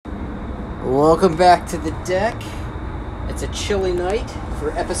Welcome back to the deck. It's a chilly night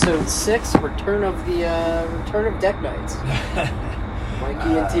for episode 6, return of deck nights.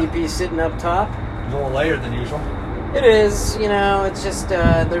 Mikey and TP sitting up top. A little later than usual. It is, it's just,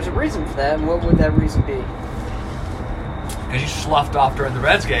 there's a reason for that, and what would that reason be? Because you sloughed off during the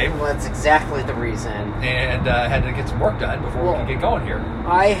Reds game. Well, that's exactly the reason. And had to get some work done before we could get going here.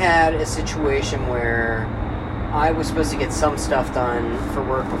 I had a situation where I was supposed to get some stuff done for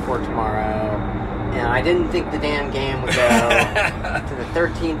work before tomorrow, and I didn't think the damn game would go to the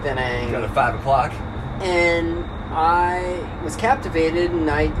 13th inning. Got at 5 o'clock. And I was captivated, and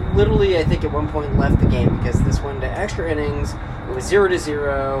I think at one point left the game because this went to extra innings. It was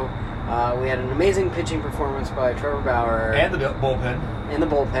 0-0. We had an amazing pitching performance by Trevor Bauer. And the bullpen.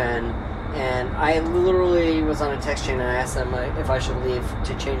 And I literally was on a text chain and I asked them if I should leave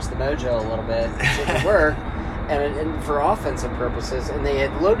to change the mojo a little bit, see if it worked, and for offensive purposes. And they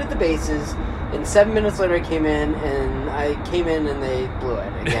had loaded the bases, and 7 minutes later I came in and they blew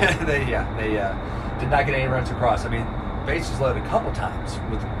it again. They did not get any runs across. I mean, bases loaded a couple times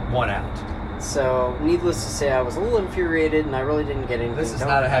with one out. So, needless to say, I was a little infuriated, and I really didn't get anything. This is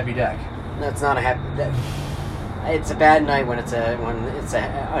not a happy deck. That's not a happy deck. It's a bad night when it's an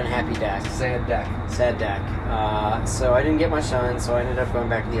unhappy deck. Sad deck. Sad deck. So I didn't get much done, so I ended up going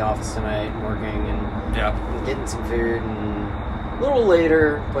back to the office tonight and working and getting some food and a little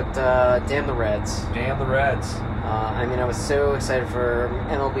later, but damn the Reds. Damn the Reds. I was so excited for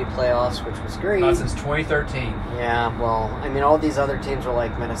MLB playoffs, which was great. Not since 2013. Yeah, well, all these other teams are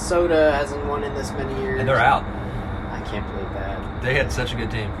like Minnesota hasn't won in this many years. And they're out. I can't believe that. They had such a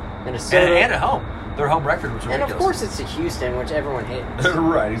good team. Minnesota. And at home. Their home record was ridiculous. And of course it's to Houston, which everyone hates.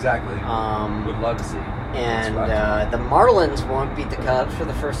 Right, exactly. Would love to see. And the Marlins won't beat the Cubs for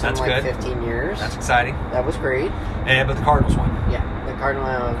the first time in 15 years. That's exciting. That was great. But the Cardinals won. Yeah, the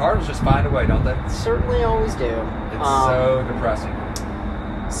Cardinals just find a way, don't they? Certainly always do. It's so depressing.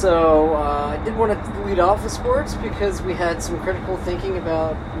 So I did want to lead off with sports because we had some critical thinking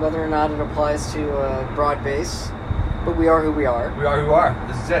about whether or not it applies to broad base. But we are who we are. We are who we are.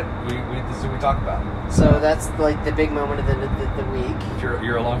 This is it. This is what we talk about. So that's like the big moment of the week. If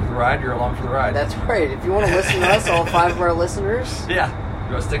you're along for the ride, you're along for the ride. That's right. If you want to listen to us, all 5 of our listeners. Yeah.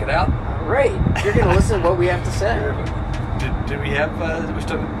 You want to stick it out? Right. You're going to listen to what we have to say. Did we have? Did we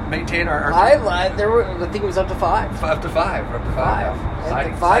still maintain our? I think it was up to 5. Up to 5. We're up to 5.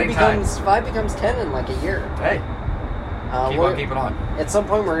 Exciting, 5 becomes 10 in like a year. Hey. Keep on. At some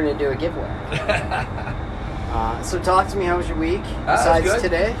point, we're going to do a giveaway. So talk to me. How was your week besides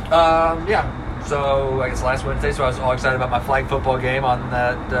today? Yeah. So I guess last Wednesday. So I was all excited about my flag football game on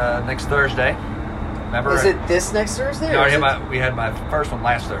that next Thursday. Remember? Is it this next Thursday? No, we had my first one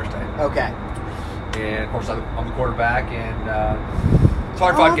last Thursday. Okay. And of course I'm the quarterback, and it's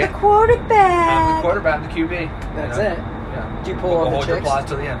hard fun getting. I'm the quarterback. I'm the quarterback. I'm the QB. That's it. Yeah. Did you pull all the chicks? Hold your applause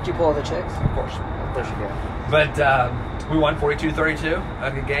till the end. Did you pull all the chicks? Of course. Of course you do. But we won 42-32.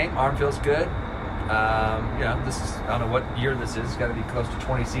 A good game. Arm feels good. This is, I don't know what year this is. It's got to be close to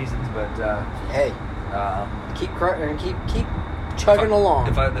 20 seasons, but hey, keep chugging along.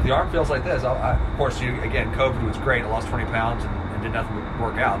 If the arm feels like this, of course, COVID was great. I lost 20 pounds and did nothing but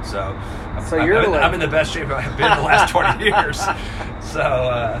work out. So I'm in the best shape I've been in the last 20 years.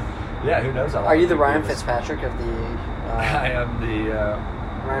 So who knows? Are you the Ryan Fitzpatrick of the? I am the.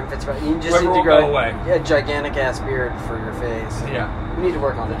 Ryan Fitzpatrick. You just need to grow a gigantic ass beard for your face. Yeah. You need to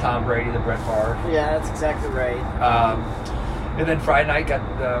work on the that. Tom Brady, the Brett Favre. Yeah, that's exactly right. And then Friday night I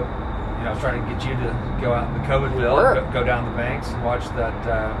was trying to get you to go out in the COVIDville, go down the banks and watch that.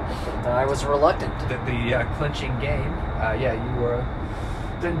 I was reluctant. The clinching game. You were.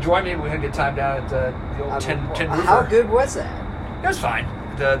 Didn't join me. We had a good time down at the old Tin Roofer. How good was that? It was fine.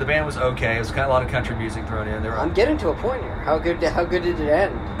 The band was okay. It was kind of a lot of country music thrown in there. I'm getting to a point here. How good did it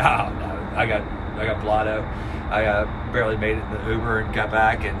end? Oh no, I got blotto. I barely made it in the Uber and got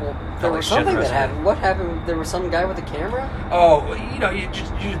back, and there was something that happened. What happened? There was some guy with a camera. Oh, you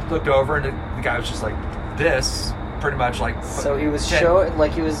just looked over, and the guy was just like this, pretty much like. So he was he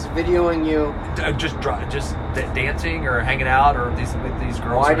was videoing you, just dancing or hanging out, or with these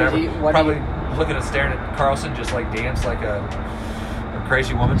girls. Probably looking and staring at Carlson, just like dance like a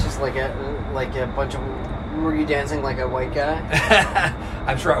crazy woman. Just like a bunch of. Were you dancing like a white guy?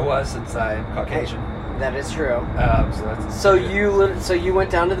 I'm sure I was, since I'm Caucasian. That is true. So you went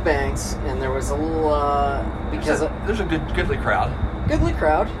down to the banks, and there was a little there's a goodly crowd. Goodly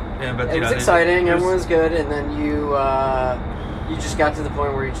crowd. Yeah, but it was exciting. Everyone was good, and then you just got to the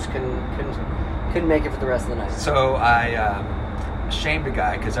point where you just couldn't make it for the rest of the night. So I shamed a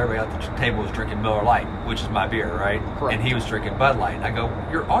guy because everybody at the table was drinking Miller Lite, which is my beer, right? Correct. And he was drinking Bud Light. And I go,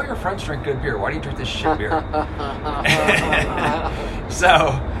 all your friends drink good beer. Why do you drink this shit beer?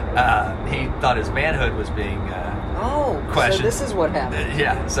 So he thought his manhood was being questioned. So this is what happened.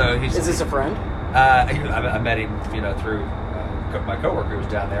 Yeah. So he's. Is this a friend? I met him, through my coworker who was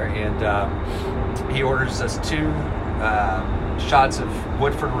down there, and he orders us 2 shots of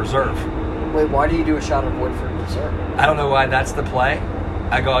Woodford Reserve. Wait, why do you do a shot of Woodford Reserve? I don't know why that's the play.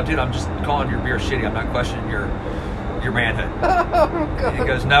 I go, dude, I'm just calling your beer shitty. I'm not questioning your manhood. Oh, God. He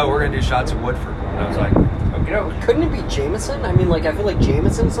goes, no, we're going to do shots of Woodford. And I was like, okay. Couldn't it be Jameson? I mean, I feel like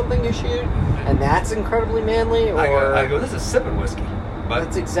Jameson's something you shoot, and that's incredibly manly. Or I go, this is sipping whiskey. But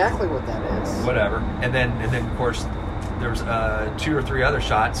that's exactly what that is. Whatever. And then of course, there's 2 or 3 other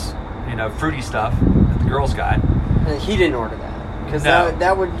shots, fruity stuff that the girls got. And he didn't order that. Because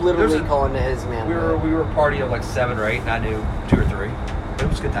that would literally call into his manhood. We were a party of like 7 or 8, and I knew 2 or 3. But it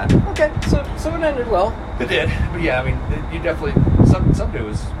was a good time. Okay, so it ended well. It did. But yeah, I mean, you definitely, some dude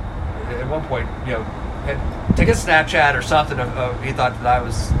was, at one point, had take a Snapchat or something of he thought that I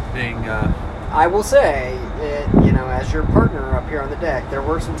was being... I will say, as your partner up here on the deck, there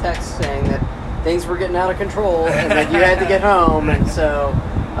were some texts saying that things were getting out of control and that you had to get home, and so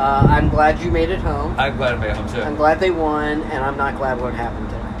I'm glad you made it home. I'm glad I made it home too. I'm glad they won, and I'm not glad what happened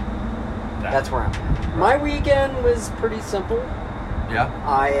today. That's where I'm at. My weekend was pretty simple. Yeah.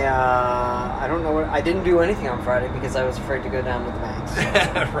 I don't know I didn't do anything on Friday because I was afraid to go down to the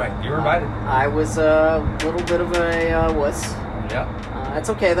banks. Right, you were invited. I was a little bit of a wuss. Yeah. It's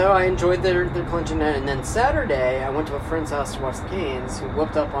okay though. I enjoyed their clinching night, and then Saturday I went to a friend's house to watch the Canes, who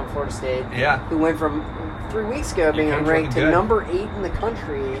whooped up on Florida State. Yeah. Who went from 3 weeks ago being ranked to number 8 in the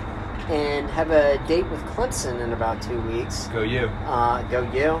country, and have a date with Clemson in about 2 weeks. Go you. Go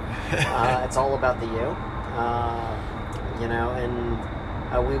you. It's all about the you.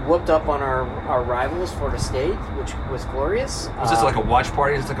 And we whooped up on our rivals, Florida State, which was glorious. Was this like a watch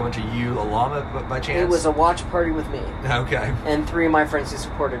party? Is this like a bunch of you alum by chance? It was a watch party with me. Okay. And 3 of my friends who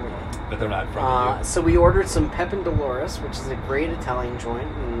supported me. But they're not from you. So we ordered some Pep and Dolores, which is a great Italian joint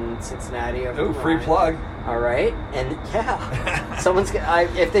in Cincinnati. Ooh, free plug. All right. And yeah,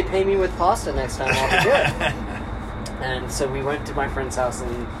 if they pay me with pasta next time, I'll be good. And so we went to my friend's house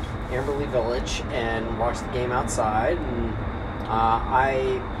in Amberley Village and watched the game outside, and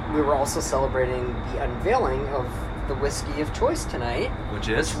we were also celebrating the unveiling of the whiskey of choice tonight, which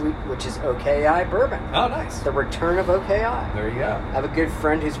is OKI Bourbon. Oh, nice! The return of OKI. There you go. I have a good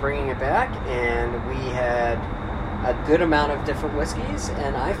friend who's bringing it back, and we had a good amount of different whiskeys,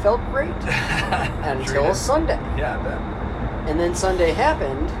 and I felt great until Sunday. Yeah, I bet. And then Sunday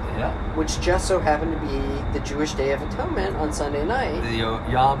happened, yeah, which just so happened to be the Jewish Day of Atonement on Sunday night. The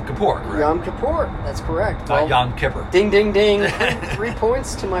Yom Kippur, correct? Yom Kippur, that's correct. Not Yom Kippur. Ding, ding, ding. 3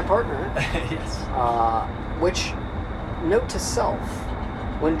 points to my partner. Yes. Which, note to self,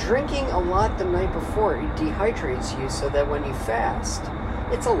 when drinking a lot the night before, it dehydrates you so that when you fast,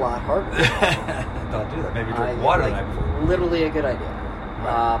 it's a lot harder. Don't do that. Maybe drink water the night before. Literally a good idea.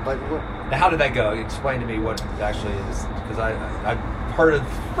 Right. Now, how did that go? Explain to me what it actually is, because I've heard of,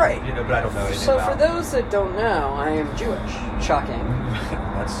 right, but I don't know anything so about. For those that don't know, I am Jewish. Shocking.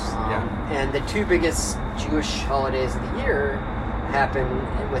 That's And the 2 biggest Jewish holidays of the year happen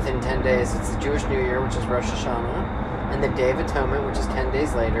within 10 days. It's the Jewish New Year, which is Rosh Hashanah, and the Day of Atonement, which is 10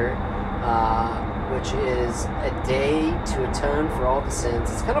 days later, which is a day to atone for all the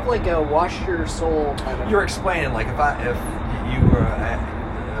sins. It's kind of like a wash your soul kind of. You're explaining, like, if you were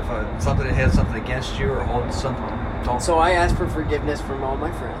if something had something against you or hold something. So I asked for forgiveness from all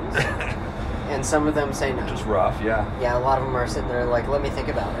my friends, and some of them say no. Just rough, yeah. Yeah, a lot of them are sitting there like, let me think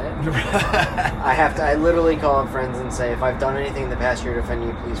about it. I literally call up friends and say, if I've done anything in the past year to offend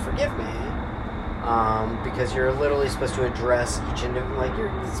you, please forgive me. Because you're literally supposed to address each individual, like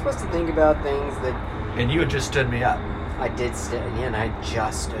you're supposed to think about things that. And you had just stood me up. I did and I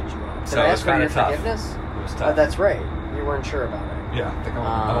just stood you up. So it was kind of tough. Forgiveness? It was tough. That's right. You weren't sure about it. Yeah, I think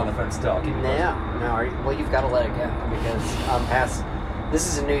I'm on the fence still. Well, you've got to let it go because I'm past. This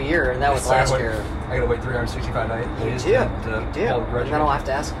is a new year, and that was last year. I got to wait 365 days. You do. And then I'll have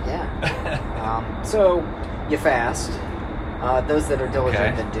to ask again. So you fast. Those that are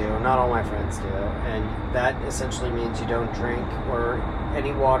diligent that do. Not all my friends do, and that essentially means you don't drink or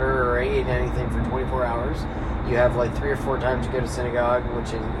any water or eat anything for 24 hours. You have like 3 or 4 times you go to synagogue, which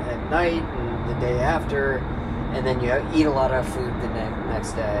is at night and the day after. And then you eat a lot of food the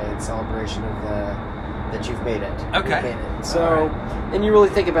next day in celebration of that you've made it. Okay. You've made it. So, and you really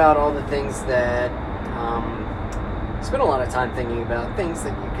think about all the things that spend a lot of time thinking about things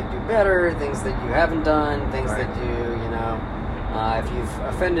that you could do better, things that you haven't done, things that you if you've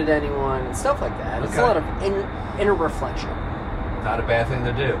offended anyone, and stuff like that. It's a lot of inner reflection. Not a bad thing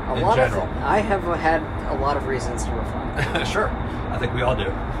to do in general. I have had a lot of reasons to reflect. Sure. I think we all do.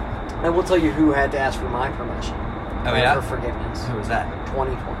 I will tell you who had to ask for my permission. Oh, yeah? For forgiveness. Who was that?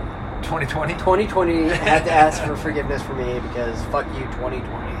 2020. 2020? 2020 had to ask for forgiveness for me because fuck you,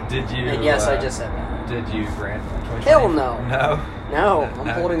 2020. Did you? And yes, I just said that. Did you grant 2020? Hell no. No? No, I'm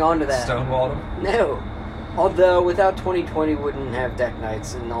holding on to that. Stonewalled him? No. Although, without 2020, wouldn't have deck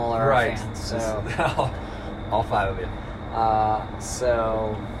nights and all our fans. So. all 5 of you.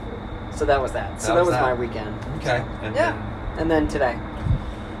 So that was that. So that was my weekend. Okay. And then today.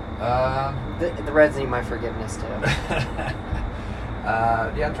 The Reds need my forgiveness too.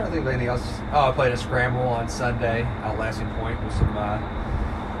 I'm trying to think of anything else. I played a scramble on Sunday out Lansing Point with some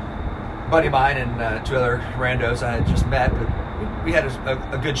buddy of mine and 2 other randos I had just met, but we had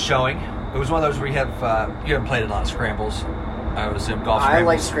a good showing. It was one of those where you haven't played a lot of scrambles. I would assume golf scrambles. I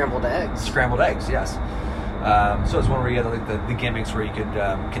like scrambled eggs. Scrambled eggs, yes. So it's one where you had like the gimmicks where you could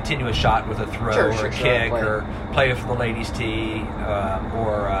continue a shot with a throw or a kick or play for the ladies' tee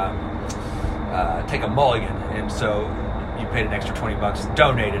or take a mulligan. And so you paid an extra $20,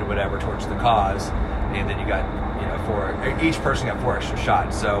 donated whatever towards the cause, and then you got each person got 4 extra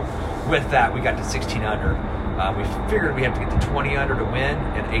shots. So with that, we got to 16 under. We figured we had to get to 20 under to win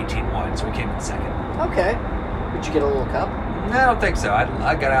and 18 won, so we came in second. Okay. Did you get a little cup? No, I don't think so.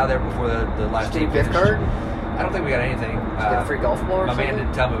 I got out of there before the last team gift card? I don't think we got anything. Did you get a free golf ball or something? My man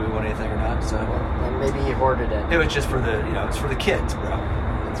didn't tell me we won anything or not, so. And maybe he hoarded it. It was just for it's for the kids, bro.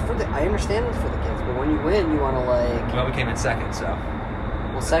 I understand it's for the kids, but when you win, you want to Well, we came in second, so.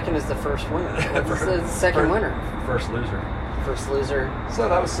 Well, second is the first winner. What's the second winner? First loser. First loser. So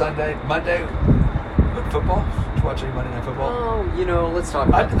that was Sunday. Monday, football. Did you watch any Monday Night Football? Oh, let's talk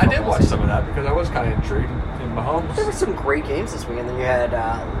about I did watch some of that because I was kind of intrigued in Mahomes. There were some great games this weekend. Then you had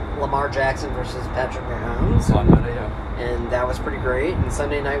Lamar Jackson versus Patrick Mahomes. On Monday, yeah. And that was pretty great. And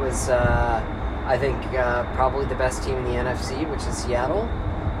Sunday night was, I think, probably the best team in the NFC, which is Seattle,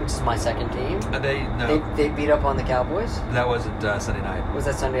 which is my second team. They beat up on the Cowboys. That wasn't Sunday night. Was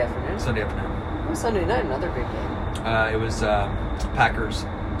that Sunday afternoon? Sunday afternoon. It was Sunday night, another good game. It was Packers,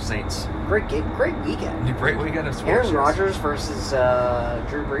 Saints. Great game, great weekend. Great weekend of sports. Aaron Rodgers versus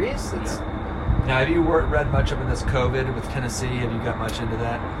Drew Brees. Now, have you read much up in this COVID with Tennessee? Have you got much into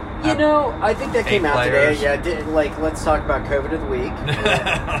that? I think that came out today. Yeah, let's talk about COVID of the week.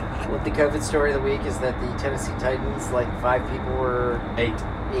 What the COVID story of the week is that the Tennessee Titans, 5 people were... 8.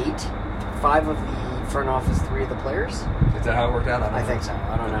 5 of the front office, 3 of the players. Is that how it worked out? I think so.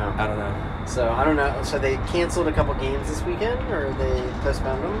 I don't know. I don't know. So, I don't know. So, they canceled a couple games this weekend, or they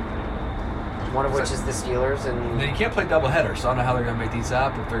postponed them. One of which is the Steelers. And you can't play doubleheaders, so I don't know how they're going to make these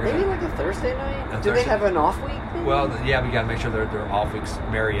up. If they're maybe like a Thursday night? Do they have an off week? Maybe? Well, yeah, we got to make sure their off weeks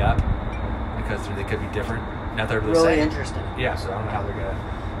marry up because they could be different. Not they're the really same. Interesting. Yeah, so I don't know how they're going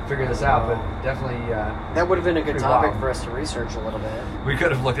to figure this out, but definitely... that would have been a good topic for us to research a little bit. We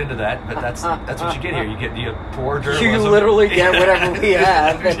could have looked into that, but that's what you get here. You get poor journalism. You literally get whatever we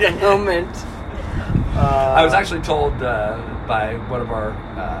have at the moment. I was actually told by one of our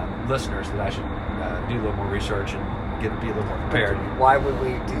listeners that I should do a little more research and be a little more prepared. Why would we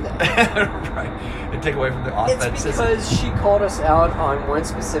do that? Right. And take away from the authenticity. It's because she called us out on one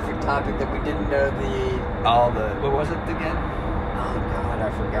specific topic that we didn't know what was it again? Oh, God, I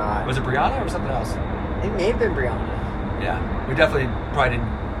forgot. Was it Brianna or something else? It may have been Brianna. Yeah. We definitely probably didn't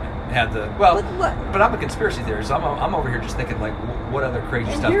have the... Well, but I'm a conspiracy theorist, so I'm over here just thinking, what other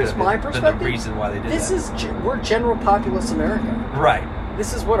crazy stuff here's my than perspective. The reason why they did that. We're general populace America. Right.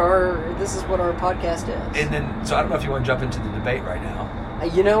 This is what our podcast is. And then, so I don't know if you want to jump into the debate right now.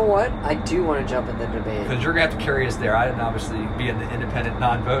 You know what? I do want to jump in the debate. Because you're going to have to carry us there. I didn't obviously being the independent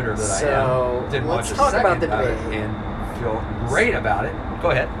non-voter that I am. Didn't let's watch talk a second about the debate. And feel great about it. Go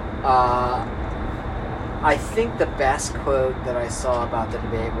ahead. I think the best quote that I saw about the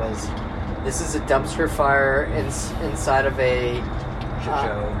debate was, "This is a dumpster fire inside of a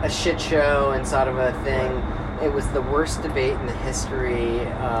shit show inside of a thing." Right. It was the worst debate in the history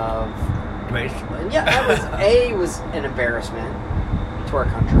of debate. Yeah, that was A, was an embarrassment to our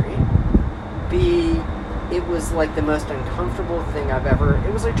country. B, it was like the most uncomfortable thing I've ever.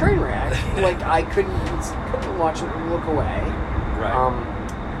 It was a train wreck. I couldn't watch it and look away. Right.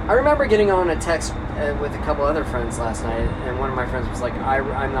 I remember getting on a text with a couple other friends last night, and one of my friends was like,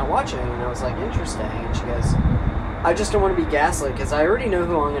 "I'm not watching," and I was like, "Interesting." And she goes, "I just don't want to be gaslit because I already know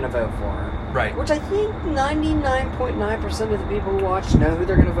who I'm going to vote for." Right. Which I think 99.9% of the people who watch know who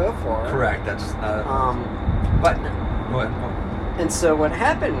they're going to vote for. Correct. That's. But go ahead. And so what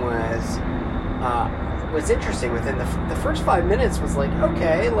happened was was interesting. Within the first 5 minutes was like,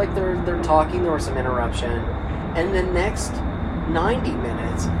 okay, like they're talking, there was some interruption, and the next 90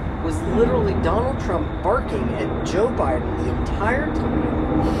 minutes was literally Donald Trump barking at Joe Biden the entire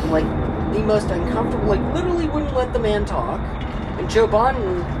time, like the most uncomfortable, like literally wouldn't let the man talk, and Joe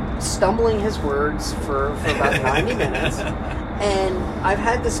Biden stumbling his words for about 90 minutes. And I've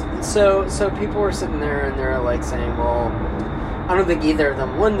had this, so people were sitting there and they're like saying, well, I don't think either of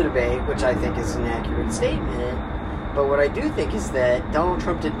them won the debate, which I think is an accurate statement. But what I do think is that Donald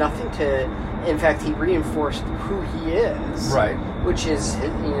Trump did nothing to, in fact, he reinforced who he is. Right. Which is,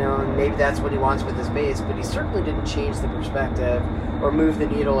 maybe that's what he wants with his base, but he certainly didn't change the perspective or move the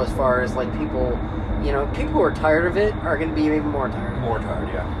needle as far as, like, people who are tired of it are going to be even more tired. More tired,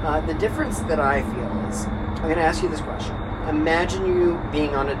 yeah. The difference that I feel is, I'm going to ask you this question. Imagine you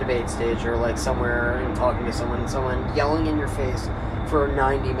being on a debate stage or like somewhere and talking to someone yelling in your face for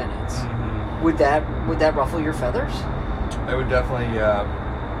 90 minutes. Mm-hmm. Would that ruffle your feathers? It would definitely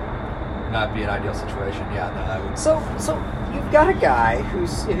not be an ideal situation. Yeah, no, that would. So you've got a guy who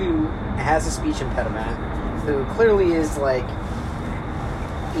has a speech impediment, who clearly is like,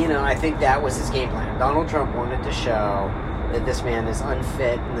 I think that was his game plan. Donald Trump wanted to show that this man is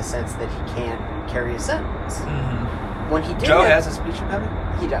unfit in the sense that he can't carry a sentence. Mm-hmm. When he did Joe has a speech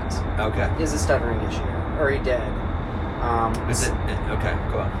impediment? He does. Okay. He has a stuttering issue. Or he did. Is it? Okay,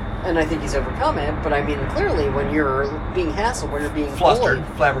 go on. And I think he's overcome it, but I mean, clearly, when you're being hassled, when you're being flustered,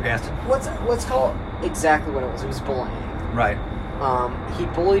 bullied, flabbergasted. What's called exactly what it was. It was bullying. Right. He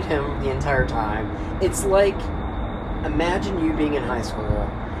bullied him the entire time. It's like, imagine you being in high school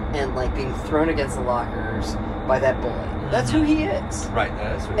and like being thrown against the lockers by that bully. That's who he is. Right.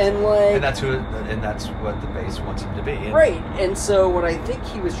 That's who and that's what the base wants him to be. Right. And so what I think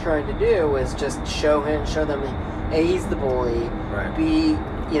he was trying to do was just show them, A, he's the bully. Right. B,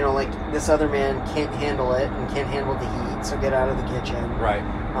 like this other man can't handle it and can't handle the heat, so get out of the kitchen. Right.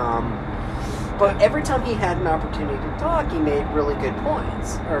 But every time he had an opportunity to talk, he made really good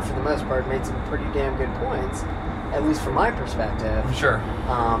points, or for the most part, made some pretty damn good points, at least from my perspective. Sure.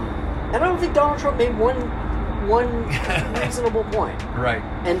 And I don't think Donald Trump made one reasonable point. Right.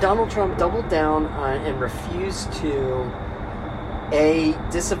 And Donald Trump doubled down and refused to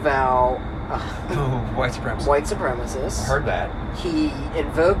disavow white supremacists. White supremacists. I heard that. He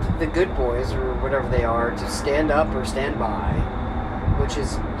invoked the good boys, or whatever they are, to stand up or stand by, which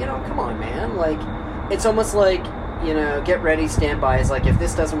is, come on, man. Like, it's almost like, get ready, stand by. It's like, if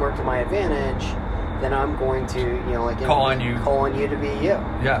this doesn't work to my advantage, then I'm going to, call on you to be you.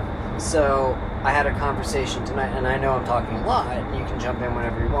 Yeah. So I had a conversation tonight, and I know I'm talking a lot, and you can jump in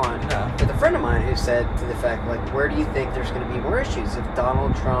whenever you want, with a friend of mine who said to the fact, like, where do you think there's going to be more issues if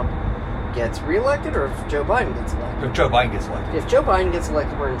Donald Trump gets reelected or if Joe Biden gets elected? If Joe Biden gets elected. If Joe Biden gets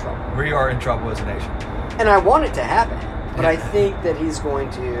elected, we're in trouble. We are in trouble as a nation. And I want it to happen, but I think that he's going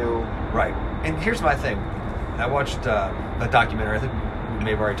to... Right. And here's my thing. I watched a documentary, I think we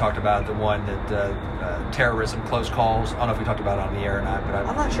may have already talked about the one that terrorism, close calls. I don't know if we talked about it on the air or not, but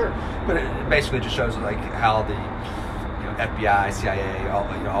I'm not sure. But it basically just shows like how the FBI, CIA,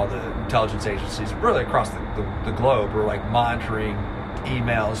 all the intelligence agencies really across the globe were like monitoring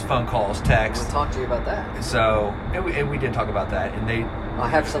emails, phone calls, texts. We'll talk to you about that. So, and we did talk about that, and I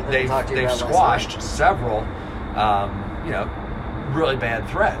have something to talk to you about. They've squashed several, really bad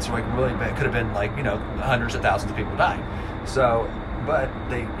threats. Like really bad, could have been like hundreds of thousands of people dying. So, but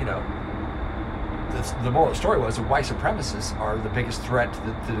they, the moral of the story was the white supremacists are the biggest threat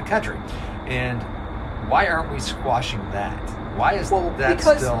to the country, and why aren't we squashing that? Why is that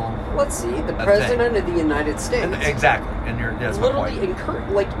still? Let's see, the president of the United States. Exactly, and that's literally my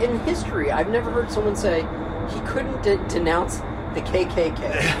point. Like in history, I've never heard someone say he couldn't denounce the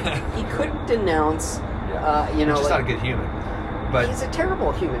KKK. He couldn't denounce, He's just not a good human. But he's a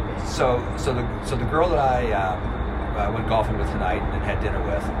terrible human being. So the girl that I went golfing with tonight and had dinner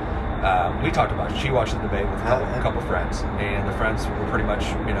with, we talked about it. She watched the debate with a couple friends, and the friends were pretty much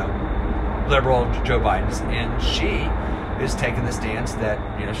liberal Joe Biden's, and she is taking the stance that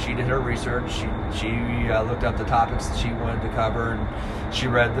she did her research. She looked up the topics that she wanted to cover, and she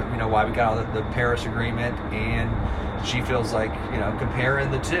read why we got all the Paris Agreement, and she feels like comparing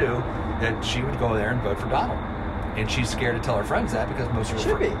the two, that she would go there and vote for Donald, and she's scared to tell her friends that because most of her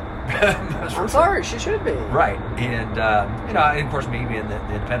should be. I'm sorry, she should be. Right, and and of course me being the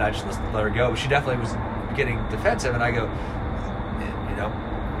independent, I just let her go. She definitely was getting defensive, and I go,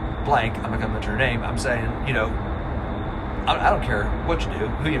 blank. I'm not going to mention her name. I'm saying, I don't care what you do,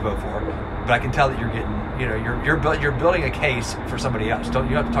 who you vote for, but I can tell that you're getting, you're building a case for somebody else. Don't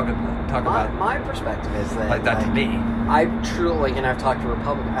you have to talk about my perspective is that like that to me. I truly and I've talked to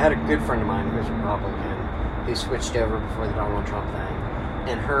Republicans. I had a good friend of mine who's a Republican who switched over before the Donald Trump thing,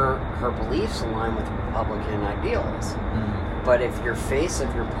 and her beliefs align with Republican ideals. But if your face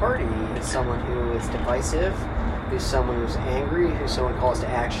of your party is someone who is divisive, who's someone who's angry, who's someone calls to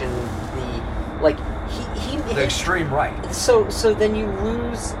action, the extreme right. So then you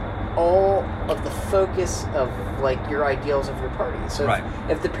lose all of the focus of like your ideals of your party. So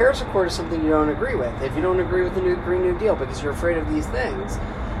if the Paris Accord is something you don't agree with, if you don't agree with the new Green New Deal because you're afraid of these things,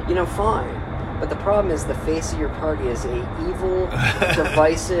 fine. But the problem is the face of your party is a evil,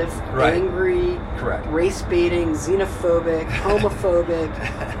 divisive, angry, race-baiting, xenophobic, homophobic,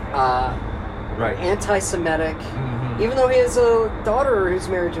 anti-Semitic. Even though he has a daughter who's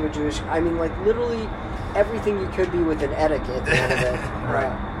married to a Jewish, literally everything you could be with an etiquette at the end of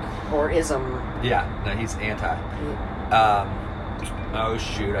it. Or ism. Yeah, no, he's anti. Oh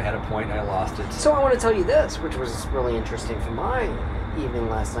shoot, I had a point and I lost it. So I want to tell you this, which was really interesting for my evening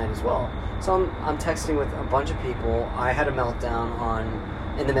last night as well. So I'm texting with a bunch of people. I had a meltdown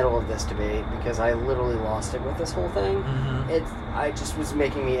in the middle of this debate because I literally lost it with this whole thing. I just was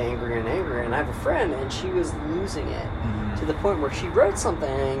making me angrier and angrier. And I have a friend, and she was losing it to the point where she wrote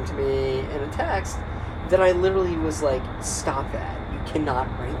something to me in a text that I literally was like, "Stop that! You cannot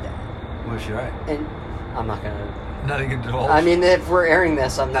write that." What was she write? And I'm not gonna. Nothing can divulge. I mean, if we're airing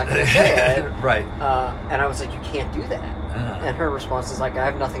this, I'm not gonna say it. Right. And I was like, "You can't do that." And her response is like, "I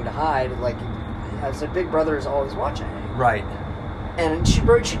have nothing to hide." Like, I said, "Big Brother is always watching." Right. And she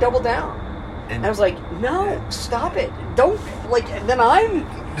doubled down. And I was like, "No, stop it! Don't like." Then I'm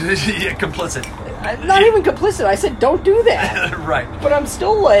complicit. Not even complicit. I said, "Don't do that." Right. But I'm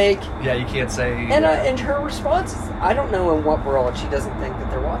still like. Yeah, you can't say. And her response is, I don't know in what world she doesn't think that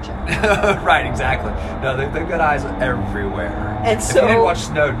they're watching. Right. Exactly. No, they've got eyes everywhere. And so if you need to watch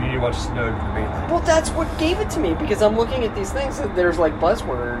Snowden, you need to watch Snowden immediately. Well, that's what gave it to me because I'm looking at these things and there's like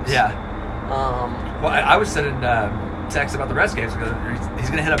buzzwords. Yeah. Well, I was sending text about the Reds games because he's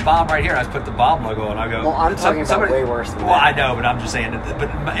going to hit a bomb right here. I just put the bomb logo and I go. Well, I'm talking about way worse than that. Well, I know, but I'm just saying.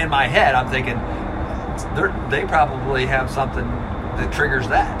 But in my head, I'm thinking they probably have something that triggers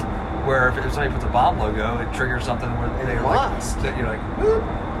that. Where if somebody puts a bomb logo, it triggers something where they're like, you're like, whoop.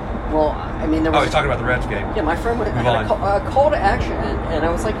 Well, I mean, there was. Oh, he's talking about the Reds game. Yeah, my friend had a call to action, and I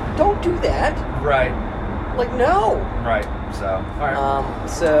was like, "Don't do that." Right. Like, no. Right. So. All right.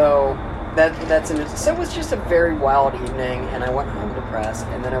 So that's an. So it was just a very wild evening, and I went home depressed,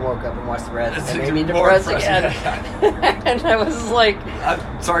 and then I woke up and watched the Reds, and it made me depressed again. And I was like,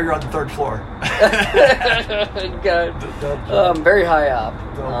 "I'm sorry, you're on the third floor." Good. Very high up.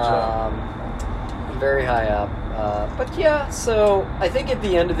 Very high up. But yeah, so I think at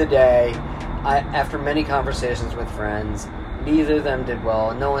the end of the day, after many conversations with friends, neither of them did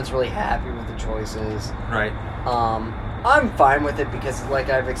well. No one's really happy with the choices. Right. I'm fine with it because, like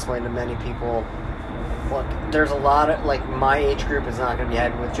I've explained to many people, look, there's a lot of, like, my age group is not going to be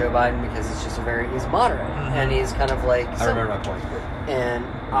happy with Joe Biden because he's moderate. And he's kind of like... I remember my point. And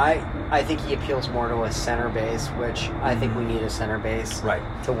I think he appeals more to a center base, which I think we need a center base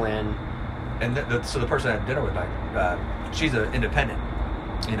to win. And so the person I had dinner with, she's an independent,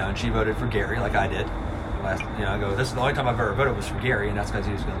 and she voted for Gary like I did. I go, this is the only time I've ever voted was for Gary, and that's because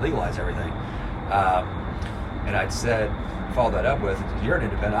he was going to legalize everything. And I'd said, followed that up with, you're an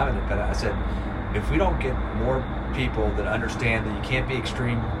independent, I'm an independent. I said, if we don't get more people that understand that you can't be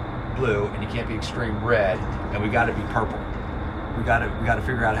extreme blue and you can't be extreme red, and we got to be purple. We got to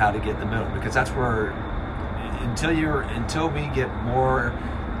figure out how to get in the middle, because that's where until we get more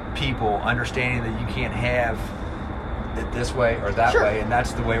people understanding that you can't have it this way or that way, and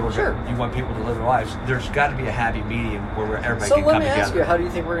that's the way you want people to live their lives. There's got to be a happy medium where everybody can come together. So let me ask you, how do you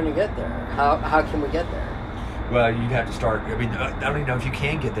think we're going to get there? How can we get there? Well, you'd have to start. I mean, I don't even know if you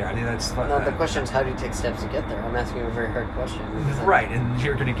can get there. I think that's. No, the question is, how do you take steps to get there? I'm asking you a very hard question. Right, and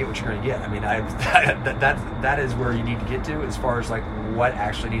you're going to get what you're going to get. I mean, that is where you need to get to as far as like what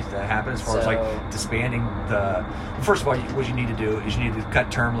actually needs to happen. As far as like disbanding the. First of all, what you need to do is you need to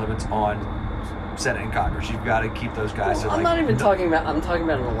cut term limits on Senate and Congress. You've got to keep those guys. I'm not even talking about. I'm talking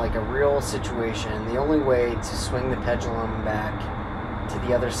about like a real situation. The only way to swing the pendulum back to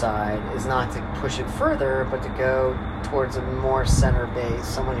the other side is not to push it further, but to go towards a more center base,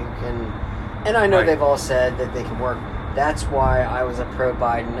 someone who can. And I know they've all said that they can work. That's why I was a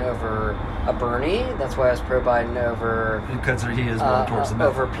pro-Biden over a Bernie. That's why I was pro-Biden over because he is more towards the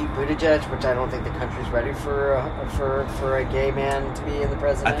middle. Over Pete Buttigieg, which I don't think the country's ready for a gay man to be in the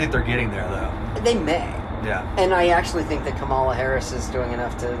presidency. I think they're getting there though. They may. Yeah. And I actually think that Kamala Harris is doing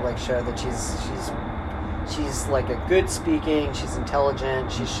enough to like show that she's she's like a good speaking, she's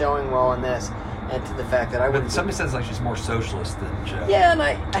intelligent, she's showing well in this, and to the fact that I would. But somebody says like she's more socialist than Joe. Yeah, and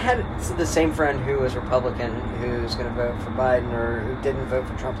I had the same friend who was Republican who's going to vote for Biden or who didn't vote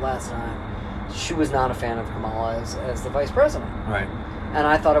for Trump last time. She was not a fan of Kamala as the vice president. Right. And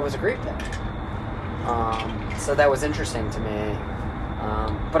I thought it was a great pick. So that was interesting to me.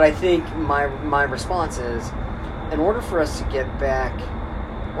 But I think my response is, in order for us to get back,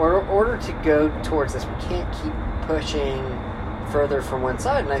 or in order to go towards this, we can't keep pushing further from one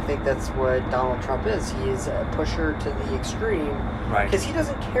side. And I think that's what Donald Trump is. He's a pusher to the extreme. Right. Because he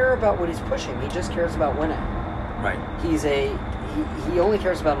doesn't care about what he's pushing. He just cares about winning. Right. He only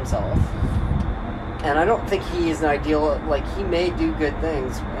cares about himself. And I don't think he is an ideal, like, he may do good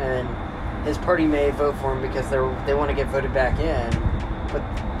things, and his party may vote for him because they want to get voted back in, but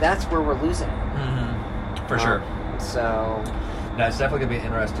that's where we're losing it. Mm-hmm. For sure. So... Now, it's definitely going to be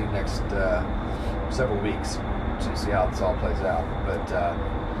interesting next several weeks to see how this all plays out. But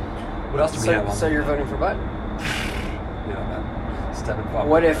what else do we have on? So you're voting for Biden? You know, man. Stepping forward.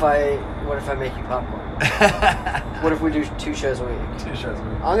 What if I make you popcorn? What if we do 2 shows a week? 2 shows a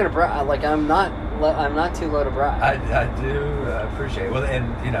week. I'm gonna brag. Like I'm not too low to brag. I do appreciate it. Well,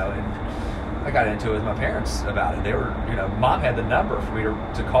 and I got into it with my parents about it. They were, Mom had the number for me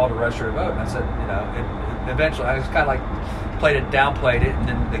to call to register to vote, and I said, eventually I was kind of like downplayed it, and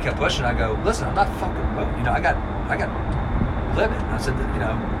then they kept pushing. I go, listen, I'm not fucking voting. I got living. I said,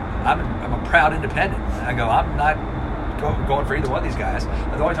 I'm a proud independent. I go, I'm not going for either one of these guys.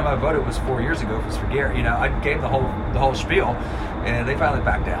 The only time I voted was 4 years ago. It was for Gary. I gave the whole spiel, and they finally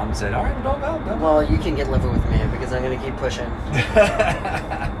backed down and said, all right, don't vote. Well, you can get living with me because I'm going to keep pushing.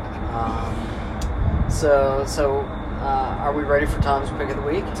 So are we ready for Tom's pick of the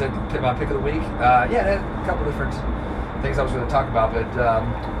week? To pick my pick of the week? Yeah, a couple different things I was going to talk about, but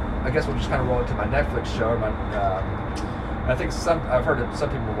I guess we'll just kind of roll into my Netflix show. I think I've heard that some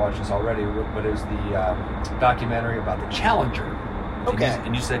people watch this already, but it was the documentary about the Challenger. Okay.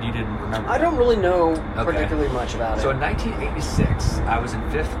 And you said you didn't remember. I don't really know particularly much about it. So in 1986, I was in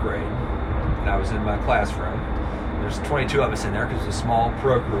 5th grade, and I was in my classroom. There's 22 of us in there because it's a small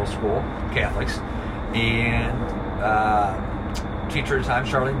parochial school, Catholics. And teacher at the time,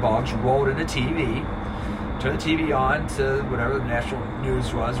 Charlene Boggs, rolled in the TV, turned the TV on to whatever the national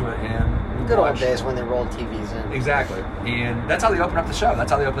news was, and good old days when they rolled TVs in. Exactly. And that's how they opened up the show.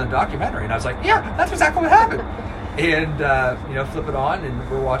 That's how they opened the documentary. And I was like, yeah, that's exactly what happened. And, flip it on,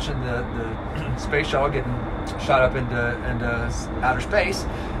 and we're watching the space shuttle getting shot up into outer space.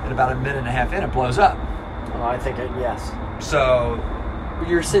 And about a minute and a half in, it blows up. Oh, I think yes. So...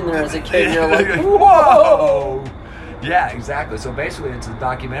 You're sitting there as a kid, and you're like, whoa! Yeah, exactly. So basically, it's a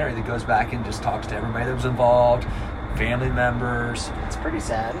documentary that goes back and just talks to everybody that was involved, family members. It's pretty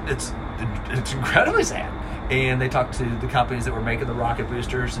sad. It's incredibly sad. And they talked to the companies that were making the rocket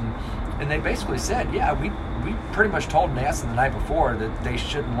boosters, and they basically said, yeah, we pretty much told NASA the night before that they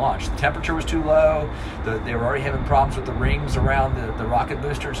shouldn't launch. The temperature was too low. They were already having problems with the rings around the rocket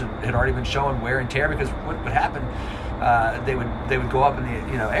boosters. It had already been showing wear and tear because what would happen, they would go up in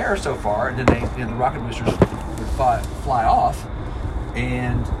the air so far, and then the rocket boosters would fly off,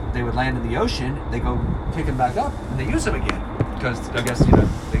 and they would land in the ocean. They go pick them back up, and they use them again because I guess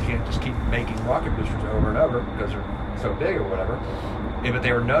they can't just keep making rocket boosters over and over because they're so big or whatever. Yeah, but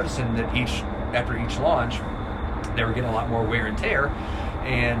they were noticing that after each launch, they were getting a lot more wear and tear.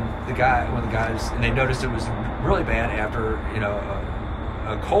 And one of the guys, and they noticed it was really bad after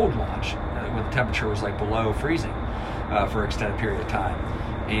a cold launch when the temperature was like below freezing for an extended period of time.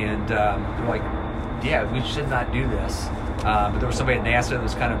 And they're like, yeah, we should not do this. But there was somebody at NASA that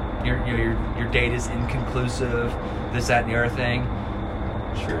was kind of your data is inconclusive, this, that, and the other thing.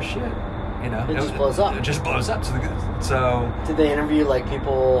 Sure as shit. It just blows up. It just blows up. So did they interview like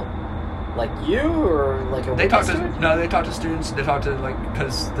people like you or like a they talked to students. They talked to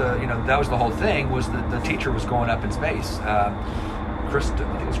because that was the whole thing was that the teacher was going up in space. I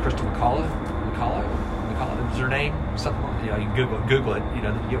think it was Crystal McCullough was her name. Something you can Google it. You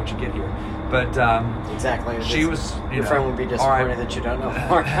get what you get here. But exactly, she was. Your friend would be disappointed that you don't know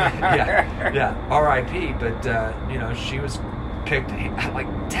more. yeah. R.I.P. But she was picked like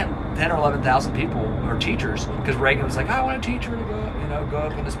 10 or 11,000 people or teachers because Reagan was like, I want a teacher to go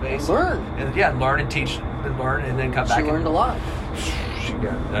up into space, learn and teach and learn and then come back. She learned a lot. She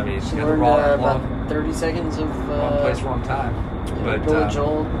learned about 30 seconds of wrong place, wrong time. But Billy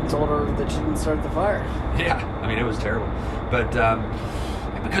Joel told her that she didn't start the fire. Yeah, it was terrible. But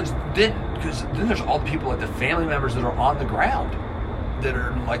because then there's all the people like the family members that are on the ground that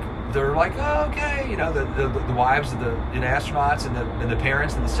are like, they're like, oh, okay, you know, the wives of the astronauts and the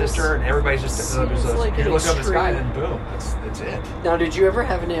parents and the sister and everybody's just like you look up the sky and boom, that's it. Now, did you ever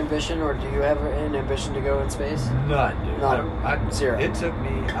have an ambition, or do you have an ambition to go in space? None, dude. None. Zero. It took me.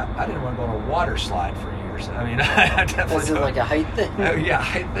 I didn't want to go on a water slide for years. I mean, I definitely. Was it like a height thing? Yeah,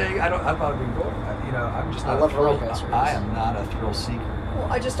 height thing. I'm not even going. You know, I'm just not. I love roller coasters. I am not a thrill seeker.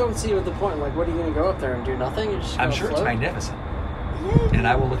 Well, I just don't see the point. Like, what are you going to go up there and do nothing? I'm sure it's magnificent. Yeah. And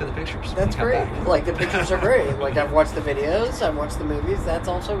I will look at the pictures. That's great. Like, the pictures are great. Like, I've watched the videos, I've watched the movies. That's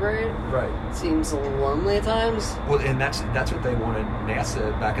also great. Right. Seems a little lonely at times. Well, and that's what they wanted.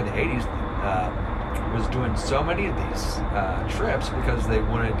 NASA back in the 80s was doing so many of these trips because they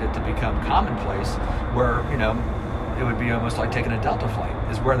wanted it to become commonplace, where, you know, it would be almost like taking a Delta flight,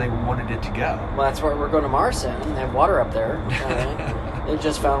 is where they wanted it to go. Well, that's where we're going to Mars soon. They have water up there. They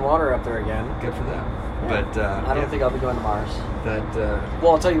just found water up there again. Good for them. Yeah. But I don't think I'll be going to Mars.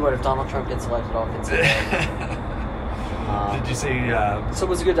 Well, I'll tell you what, if Donald Trump gets elected, I'll consider it. Did you see... so it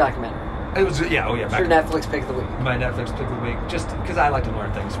was a good documentary. It was, yeah, oh yeah. It's your Netflix pick of the week. My Netflix pick of the week, just because I like to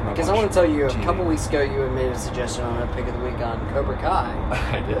learn things from. Because I want to tell you, a couple weeks ago, you had made a suggestion on a pick of the week on Cobra Kai.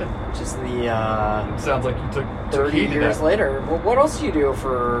 I did. Which is the... sounds like you took 30 years later. Well, what else do you do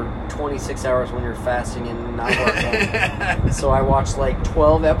for 26 hours when you're fasting and not working? So I watched like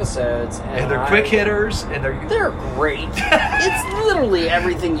 12 episodes. And they're quick hitters. And they're great. It's literally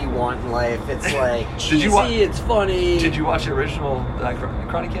everything you want in life. It's like cheesy, it's funny. Did you watch the original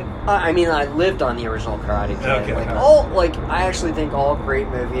Karate Kid? I mean, I lived on the original Karate Kid. Okay. I actually think all great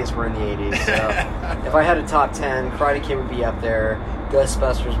movies were in the 80s. So if I had a top 10, Karate Kid would be up there.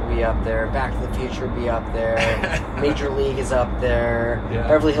 Ghostbusters would be up there. Back to the Future would be up there. Major League is up there. Yeah.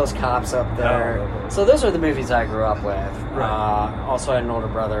 Beverly Hills Cop's up there. So those are the movies I grew up with. Right. Also, I had an older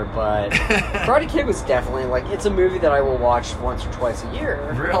brother, but Karate Kid was definitely it's a movie that I will watch once or twice a year.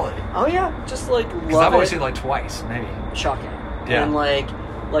 Really? Oh yeah, just love it. Because I've only seen it twice, maybe. Shocking. Yeah. And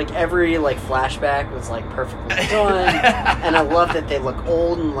every flashback was perfectly done, and I love that they look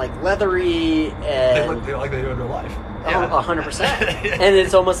old and leathery, and they look like they do in real life. Yeah. 100%. And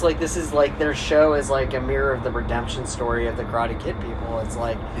it's almost like this is their show is a mirror of the redemption story of the Karate Kid people. It's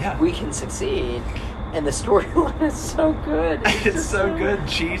we can succeed, and the storyline is so good. It's so good,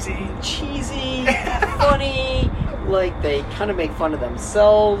 cheesy, funny. They kind of make fun of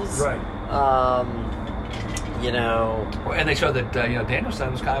themselves, right? And they show that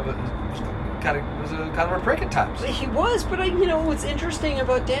Daniel-san was kind of a prick at times. He was, but what's interesting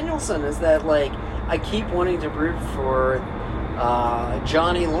about Daniel-san is that I keep wanting to root for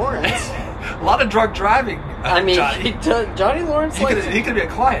Johnny Lawrence. A lot of drunk driving. Johnny Lawrence. He could be a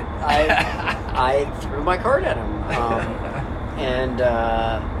client. I threw my card at him, and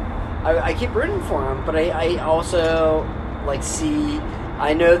I keep rooting for him. But I also see.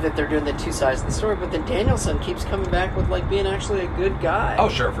 I know that they're doing the two sides of the story, but then Daniel-san keeps coming back with being actually a good guy. Oh,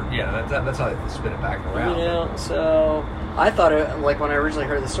 sure, that's how they spin it back around. So I thought it when I originally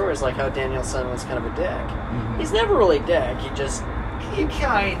heard the story, it's how Daniel-san was kind of a dick. Mm-hmm. He's never really a dick. He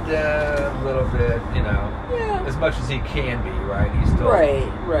kind of a little bit, Yeah. as much as he can be, right? He's still right.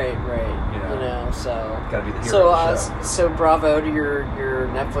 So gotta be the hero of the show. So bravo to your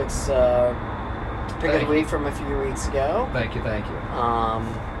Netflix. Pick of the week from a few weeks ago. Thank you. I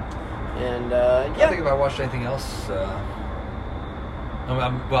think if I watched anything else,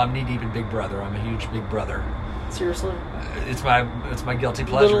 I'm knee deep in Big Brother. I'm a huge Big Brother. Seriously? It's my guilty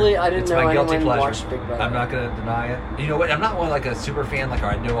pleasure. Literally, I didn't it's know my guilty anyone pleasure. watched Big Brother. I'm not going to deny it. You know what? I'm not a super fan.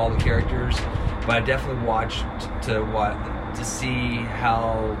 I know all the characters, but I definitely watched to see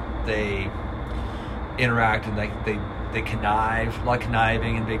how they interact and they connive, a lot of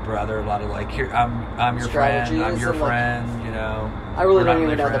conniving in Big Brother, a lot of here I'm your friend, I'm your friend, I really don't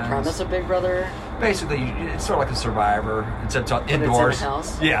even know the premise of Big Brother. Basically, it's sort of like a Survivor, except it's indoors. It's in a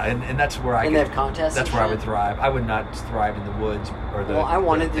house? Yeah, and that's where they have contests. That's where I would thrive. I would not thrive in the woods or the. Well, I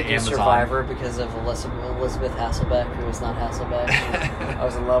wanted to do Amazon. Survivor because of Elizabeth Hasselbeck, who was not Hasselbeck. I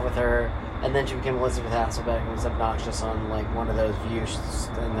was in love with her, and then she became Elizabeth Hasselbeck and was obnoxious on one of those views,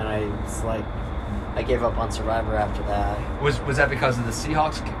 and then I gave up on Survivor after that. Was that because of the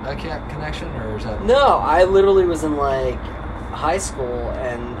Seahawks connection, or is that? No, I literally was in high school,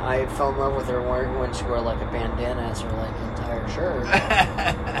 and I fell in love with her when she wore a bandana as her entire shirt,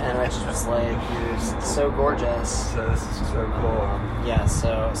 and I just was you're so gorgeous. So this is so cool. Yeah.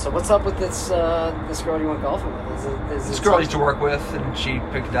 So what's up with this girl you went golfing with? This girl I used to work with, and she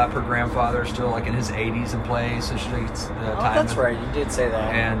picked up her grandfather still in his 80s and plays. So she takes time. That's right. You did say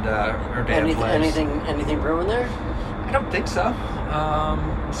that. And her dad plays. Anything brewing there? I don't think so.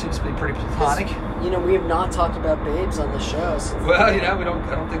 Seems to be pretty platonic. We have not talked about babes on the show. Well, I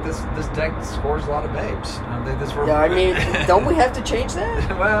don't think this deck scores a lot of babes. I don't think this. Yeah, don't we have to change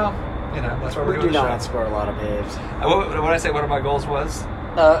that? Well, that's why we're doing the show. We do not score a lot of babes. What I say one of my goals was?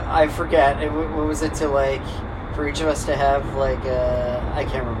 I forget. What was it for each of us to have I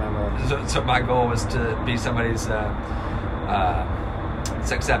can't remember. So my goal was to be somebody's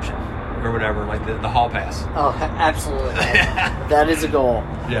exception. Or whatever, like the hall pass. Oh, absolutely! That is a goal.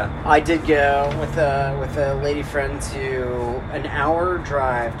 Yeah, I did go with a lady friend to an hour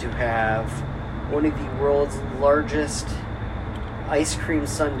drive to have one of the world's largest ice cream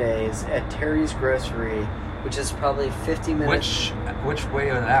sundaes at Terry's Grocery, which is probably 50 minutes. Which way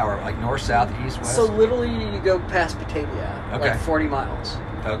of an hour? Like north, south, east, west? So literally, you go past Batavia, like 40 miles.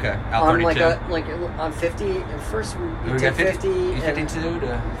 Okay, out 32. On 50. At first, we did 50. 52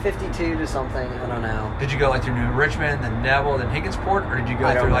 to 52 to something. I don't know. Did you go through New Richmond, then Neville, then Higginsport, or did you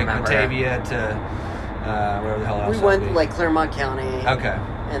go through Batavia to wherever the hell else? We went Claremont County. Okay.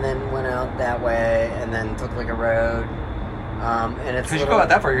 And then went out that way, and then took a road. And it's because you go out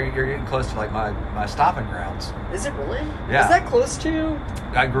that far, you're getting close to my stopping grounds. Is it really? Yeah. Is that close to?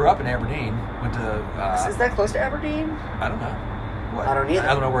 I grew up in Aberdeen. Went to. Is that close to Aberdeen? I don't know. What? I don't either.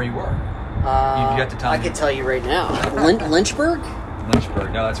 I don't know where you were. You got to tell me. I can tell you right now. Lynchburg?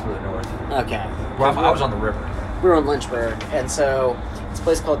 Lynchburg. No, that's further north. Okay. Well, I was on the river. We were on Lynchburg, and so it's a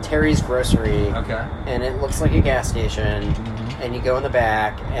place called Terry's Grocery. Okay. And it looks like a gas station, and you go in the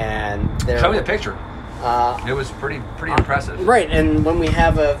back, and show me the picture. It was pretty impressive. Right, and when we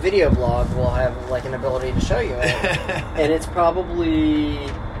have a video blog, we'll have an ability to show you it. And it's probably,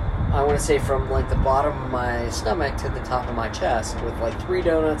 I want to say, from the bottom of my stomach to the top of my chest, with 3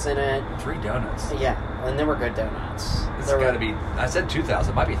 donuts in it. 3 donuts? Yeah, and they were good donuts. It's got to be, I said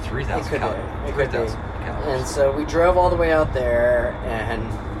 2,000, it might be 3,000 calories. It could be. And so we drove all the way out there,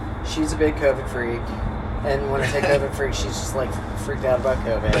 and she's a big COVID freak. And when I say COVID freak, she's just freaked out about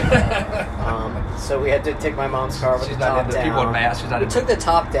COVID. So we had to take my mom's car with the top down. People in masks. We took the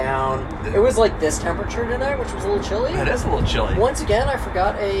top down. It was this temperature tonight, which was a little chilly. It is a little chilly. Once again, I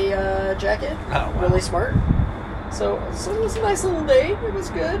forgot a jacket. Oh, wow. Really smart. So it was a nice little date. It was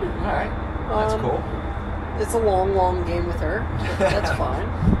good. All right. That's cool. It's a long, long game with her. That's fine.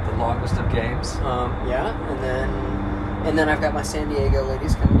 The longest of games. Yeah, and then I've got my San Diego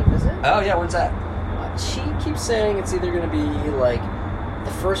ladies coming to visit. Oh yeah, when's that? She keeps saying it's either going to be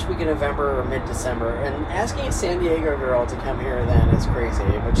the first week of November or mid-December, and asking a San Diego girl to come here then is crazy,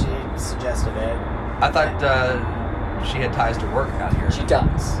 but she suggested it. I thought she had ties to work out here. She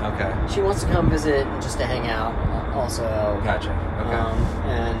does. Okay. She wants to come visit and just to hang out also. Gotcha.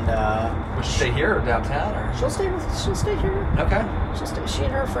 Okay. Would she stay here or downtown? Or? She'll stay here. Okay. She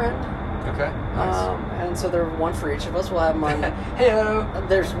and her friend. Okay. Nice. And so they're one for each of us. We'll have them on. Hello.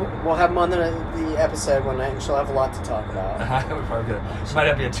 We'll have them on the episode one night, and she'll have a lot to talk about. We're probably it might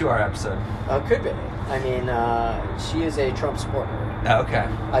have to be a 2-hour episode. Oh, could be. I mean, she is a Trump supporter. Oh, okay.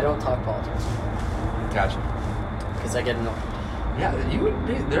 I don't talk politics. Gotcha. Because I get annoyed. Yeah, you would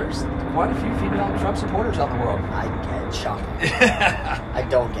be. There's quite a few female Trump supporters out in the world. I get shocking. I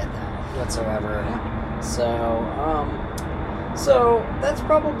don't get that whatsoever. So that's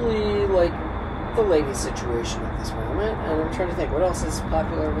probably the lady situation at this moment, and I'm trying to think what else is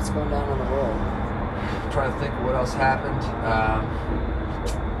popular, what's going on in the world. I'm trying to think of what else happened.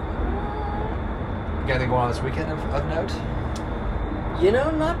 You got anything going on this weekend of note?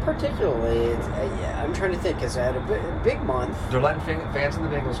 Not particularly. I'm trying to think, because I had a big month. They're letting fans in the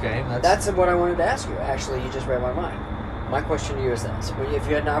Bengals game. That's what I wanted to ask you. Actually, you just read my mind. My question to you is this: if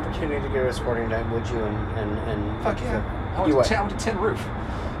you had an opportunity to go to a sporting event, would you? And fuck yeah. I went to Tin Roof.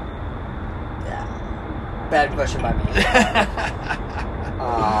 Yeah. Bad question by me.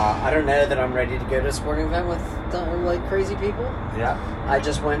 I don't know that I'm ready to go to a sporting event with crazy people. Yeah. I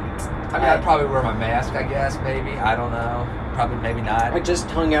just went. I'd probably wear my mask, I guess, maybe. I don't know. Probably, maybe not. I just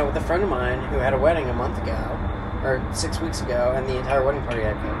hung out with a friend of mine who had a wedding a month ago, or 6 weeks ago, and the entire wedding party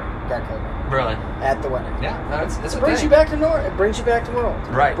got COVID. Really? At the wedding. Yeah, it's it brings you back to North. It brings you back to world.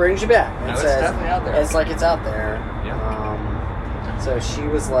 Right. It brings you back. No, it's definitely out there. It's it's out there. Yeah. So she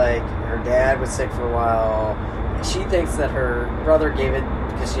was her dad was sick for a while. She thinks that her brother gave it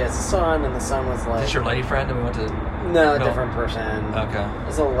because she has a son, and the son was Is this your lady friend that we went to? No, a different person. Okay.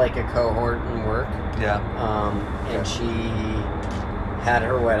 It's a cohort in work. Yeah. And she had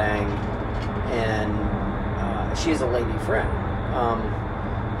her wedding, and she's a lady friend.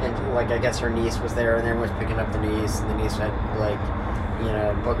 And I guess her niece was there, and everyone was picking up the niece, and the niece had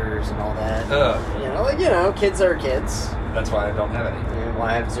boogers and all that. Kids are kids. That's why I don't have any. Well,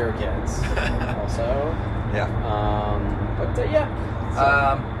 I have 0 kids. Also. Yeah. But yeah.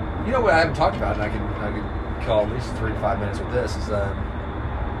 So. You know what I haven't talked about, and I can call at least 3 to 5 minutes with this, is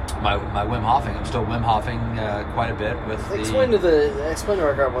my Wim Hofing. I'm still Wim Hofing quite a bit with explain to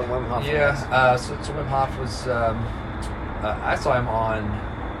our guard what Wim Hof is. Yeah, so Wim Hof was, I saw him on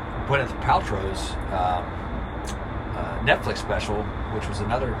Gwyneth Paltrow's Netflix special, which was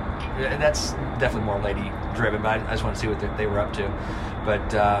another, and that's definitely more lady driven, but I just want to see what they were up to.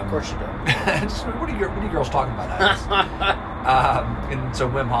 But of course you do. what are you girls talking about? And so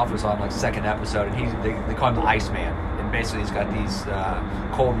Wim Hof was on like second episode, and they call him the Iceman, and basically he's got these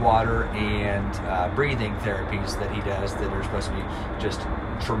cold water and breathing therapies that he does that are supposed to be just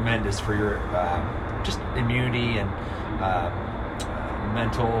tremendous for your just immunity and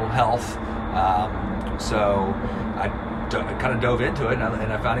mental health. So I kind of dove into it, and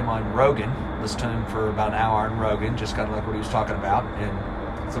I found him on Rogan. Listened to him for about an hour on Rogan, just kind of like what he was talking about,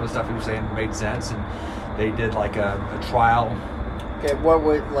 and some of the stuff he was saying made sense. And they did like a trial. Okay, what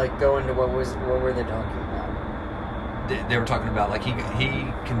would go into what were they talking about? They were talking about like he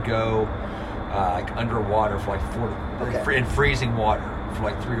can go like underwater for like in freezing water for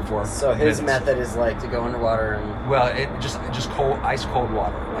like 3 to 4 So his minutes. method is like to go underwater and it just cold, ice cold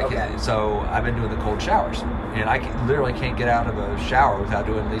water. So I've been doing the cold showers, and I literally can't get out of a shower without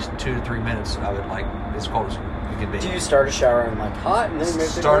doing at least 2 to 3 minutes of it like as cold as it can be. Do you start a shower in like hot and then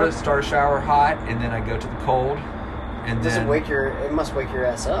start a shower hot, and then I go to the cold, and does it must wake your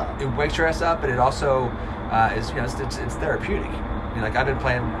ass up? It wakes your ass up, but it also is it's therapeutic. I mean, like I've been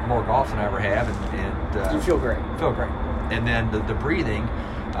playing more golf than I ever have, and you feel great. And then the breathing,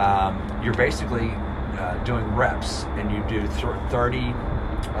 you're basically doing reps, and you do 30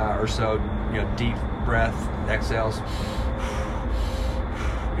 or so, deep breath exhales,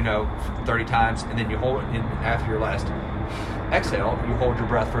 30 times, and then you hold it. And after your last exhale, you hold your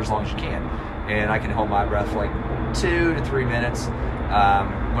breath for as long as you can. And I can hold my breath for like 2 to 3 minutes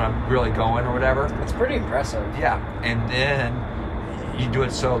when I'm really going or whatever. It's pretty impressive. Yeah, and then you do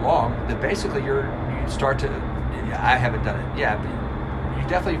it so long that basically you start to. I haven't done it. Yeah, but you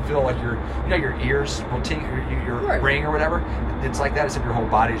definitely feel like your ears will your ring or whatever. It's like that, except your whole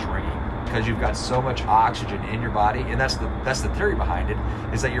body's ringing because you've got so much oxygen in your body, and that's the theory behind it,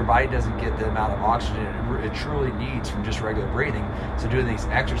 is that your body doesn't get the amount of oxygen it truly needs from just regular breathing. So doing these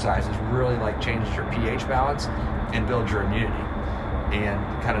exercises really like changes your pH balance and builds your immunity. And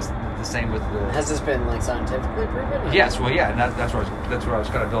kind of the same with the. Has this been like scientifically proven? Or? Yes, well, yeah, and that's what I was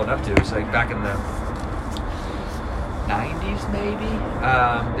kind of building up to. It's like back in the 90s, maybe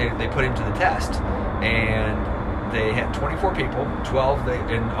they put him to the test, and they had 24 people. 12,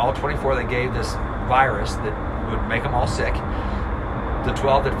 and all 24 they gave this virus that would make them all sick. The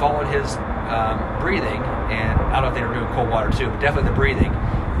 12 that followed his breathing, and I don't know if they were doing cold water too, but definitely the breathing,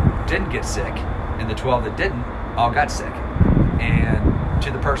 didn't get sick, and the 12 that didn't all got sick, and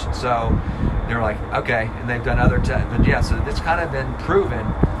to the person. So they were like, okay, and they've done other tests, but yeah, so it's kind of been proven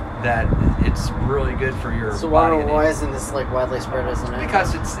that it's really good for your so body. So why isn't this like widely spread as an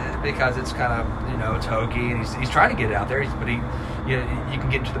Because it's kind of it's hokey, and he's trying to get it out there. But you can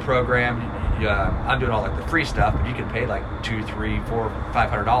get into the program. I'm doing all like the free stuff, but you can pay like $200, $300, $400,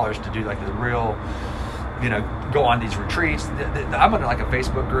 $500 to do like the real, go on these retreats. I'm in like a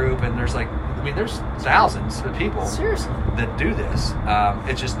Facebook group, and there's there's thousands of people seriously that do this.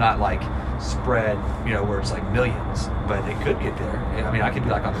 It's just not like spread, where it's like millions, but it could get there. I mean, I could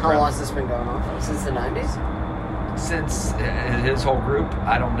be like on the How long has this been going on for? Since the 90s? Since his whole group.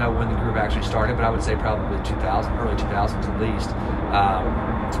 I don't know when the group actually started, but I would say probably early 2000s at least.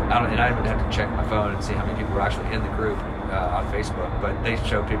 I even have to check my phone and see how many people were actually in the group on Facebook, but they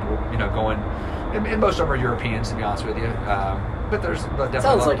show people, going, and most of them are Europeans, to be honest with you. But there's definitely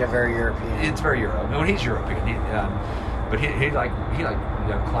sounds like a very European. It's very Euro. Well, he's European. But he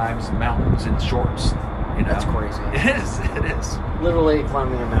climbs mountains in shorts. That's crazy. It is. Literally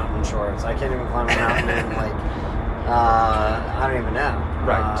climbing a mountain in shorts. I can't even climb a mountain in I don't even know.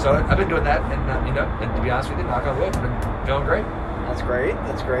 Right. So I've been doing that, and and to be honest with you, knock on wood, I've been feeling great. That's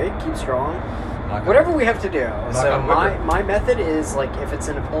great. Keep strong. Whatever we have to do. So my method is like if it's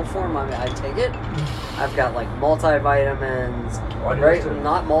in a pill form, I take it. I've got like multivitamins, right?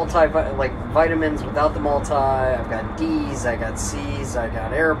 Not vitamins without the multi. I've got D's, I got C's, I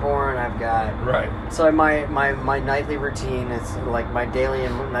got airborne, I've got So my nightly routine is like my daily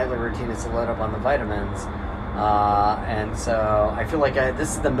and nightly routine is to load up on the vitamins. And so I feel like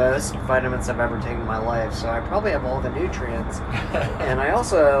this is the most vitamins I've ever taken in my life, so I probably have all the nutrients. And I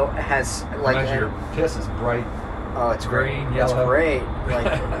also has your piss is bright. Oh, it's green, great. yellow. It's great. Like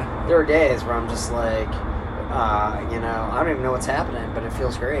there are days where I'm just like, I don't even know what's happening, but it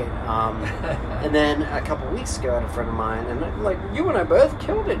feels great. And then a couple weeks ago, I had a friend of mine, and like you and I both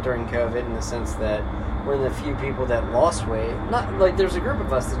killed it during COVID in the sense that we're the few people that lost weight. Not like there's a group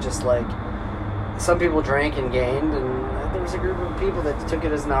of us that just like some people drank and gained, and there was a group of people that took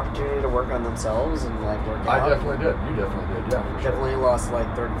it as an opportunity to work on themselves and like work out. I definitely did. You definitely did. Yeah, for definitely lost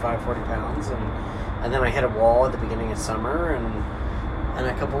like 35, 40 pounds, and then I hit a wall at the beginning of summer, and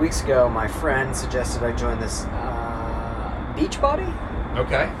a couple weeks ago, my friend suggested I join this Beachbody.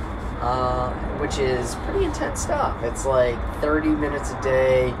 Okay. Which is pretty intense stuff. It's like 30 minutes a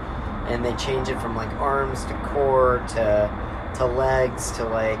day, and they change it from like arms to core to legs to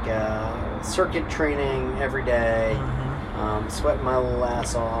like circuit training every day. Mm-hmm. Sweating my little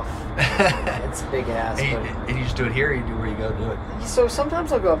ass off. It's a big ass. And you just do it here, or you do where you go do it? So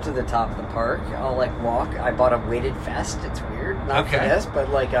sometimes I'll go up to the top of the park. I'll like walk. I bought a weighted vest. It's weird, not for this, but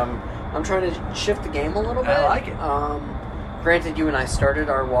like I'm trying to shift the game a little bit. I like it. Granted, you and I started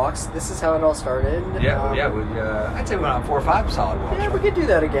our walks. This is how it all started. Yeah, I'd say we went on 4 or 5 solid walks. Yeah, right? We could do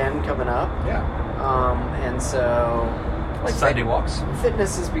that again coming up. Yeah. And so, like Sunday walks.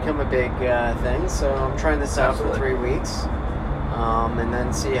 Fitness has become a big thing. So I'm trying this out for 3 weeks, and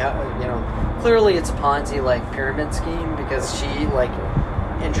then see how Clearly, it's a Ponzi like pyramid scheme because she like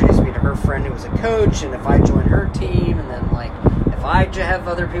introduced me to her friend who was a coach, and if I join her team, and then like if I have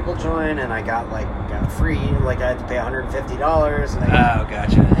other people join, and I got free, like I had to pay $150, and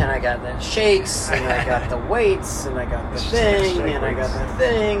gotcha. And I got the shakes, and I got the weights, and I got the thing, and I got the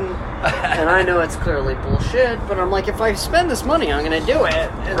thing, and I know it's clearly bullshit, but I'm like, if I spend this money, I'm gonna do it,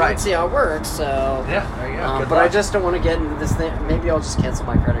 and let's see how it works. So yeah, there you go. But I just don't want to get into this thing. Maybe I'll just cancel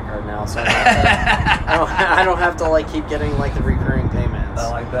my credit card now, so I don't have to like keep getting like the recurring payments. I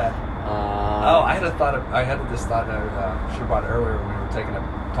like that. I had this thought I should have brought it earlier when we were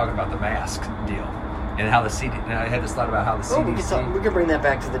talking about the mask deal and how I had this thought about how the CDC. We could bring that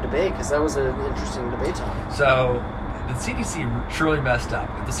back to the debate because that was an interesting debate topic. So the CDC truly messed up.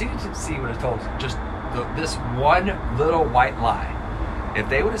 If the CDC would have told just this one little white lie, if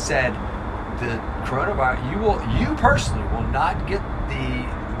they would have said the coronavirus, you personally will not get the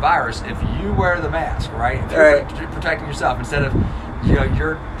virus if you wear the mask, right? If you're protecting yourself instead of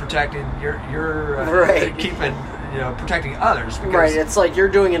you're protecting keeping protecting others. Right, it's like you're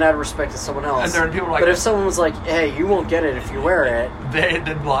doing it out of respect to someone else. And there are people like, but if someone was like, "Hey, you won't get it if you wear it," then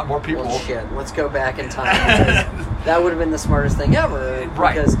a lot more people. Well, shit, let's go back in time. That would have been the smartest thing ever.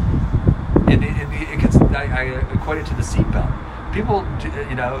 Right. Because it gets. I equate it to the seatbelt. People,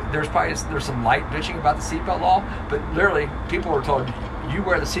 there's some light bitching about the seatbelt law, but literally people are told you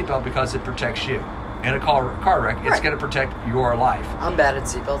wear the seatbelt because it protects you. In a car wreck, it's going to protect your life. I'm bad at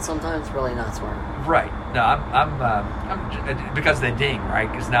seatbelts sometimes. Really not smart. Right. No, I'm because they ding, right?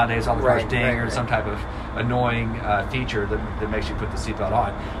 Because nowadays all the cars ding or some type of annoying feature that makes you put the seatbelt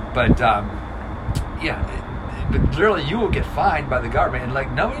on. But but literally you will get fined by the government, and like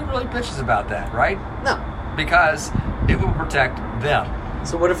nobody really bitches about that, right? No. Because it will protect them.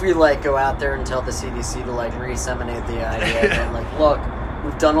 So what if we like go out there and tell the CDC to like reseminate the idea that like, look,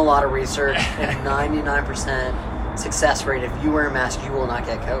 we've done a lot of research, and 99% success rate. If you wear a mask, you will not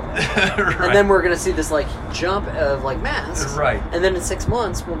get COVID. Right. And then we're going to see this like jump of like masks. Right. And then in 6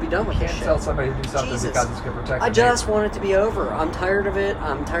 months, we'll be done with this shit. You can't tell somebody to do something because it's going to protect them. I just want it to be over. I'm tired of it.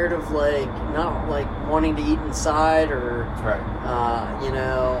 I'm tired of like not like wanting to eat inside or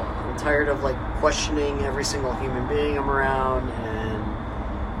I'm tired of like questioning every single human being I'm around, and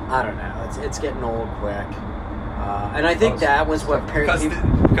I don't know. It's getting old quick. And I think that was what because you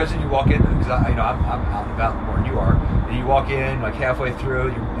walk in, because I'm out and about more than you are, and you walk in like halfway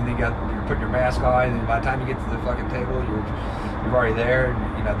through, you're putting your mask on, and by the time you get to the fucking table, you're already there,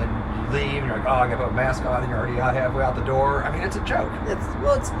 and then you leave, and you're like, oh, I gotta put a mask on, and you're already halfway out the door. I mean, it's a joke.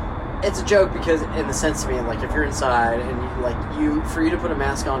 It's a joke because, in the sense of being like, if you're inside and for you to put a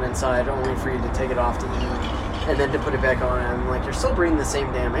mask on inside, only for you to take it off to eat. And then to put it back on, and like you're still breathing the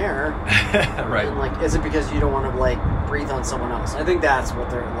same damn air, right? And like, is it because you don't want to like breathe on someone else? I think that's what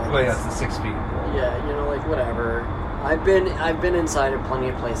they're like. Well, yeah, it's the 6 feet. Yeah, like whatever. I've been inside of plenty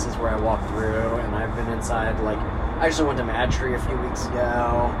of places where I walk through, and I've been inside like I actually went to Mad Tree a few weeks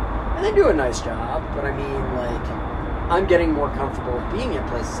ago, and they do a nice job. But I mean, like, I'm getting more comfortable being in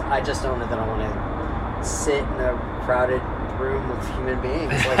places. I just don't know that I want to sit in a crowded room with human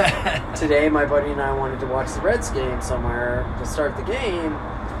beings. Like today, my buddy and I wanted to watch the Reds game somewhere to start the game,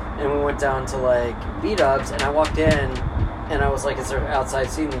 and we went down to like B-Dubs, and I walked in, and I was like, "Is there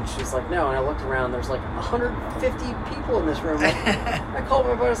outside seating?" And she's like, "No." And I looked around. There's like 150 people in this room. I called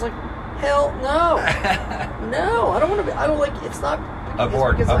my buddy. I was like, "Hell no, no! I don't want to be. I don't like. It's not."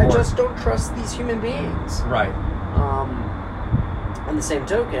 because I just don't trust these human beings. Right. On the same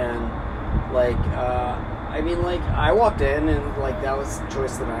token, like, I walked in and, like, that was a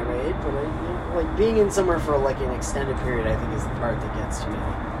choice that I made, but, like, being in somewhere for, like, an extended period, I think is the part that gets to me.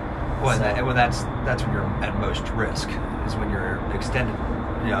 Well, so, that's when you're at most risk, is when you're extended,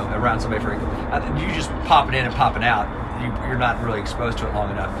 around somebody for, you just popping in and popping out, you're not really exposed to it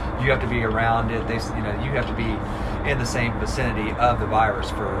long enough. You have to be around it. You have to be in the same vicinity of the virus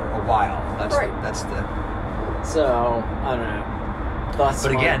for a while. That's the. So I don't know.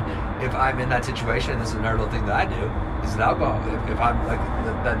 But again, if I'm in that situation, this is another little thing that I do, is that alcohol. If I'm like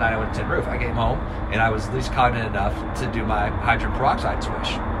that night I went to Tin Roof, I came home and I was at least cognizant enough to do my hydrogen peroxide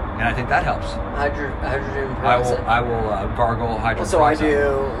swish, and I think that helps. Hydrogen peroxide. I will gargle hydrogen so peroxide. So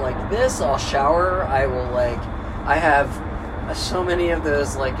I do like this. I'll shower. I have so many of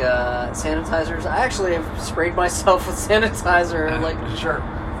those like sanitizers. I actually have sprayed myself with sanitizer sure.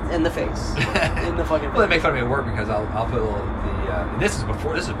 In the face, in the fucking face. Well, they make fun of me at work because I'll put a little this is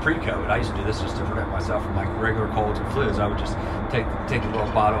pre-COVID. I used to do this just to prevent myself from like regular colds and flus. I would just take a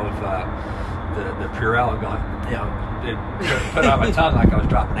little bottle of the Purell and put it on my tongue like I was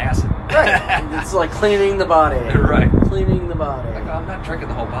dropping acid. Right. It's like cleaning the body. Right. Cleaning the body. Like, I'm not drinking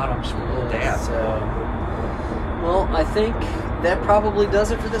the whole bottle. I'm just a little dab. Well, I think that probably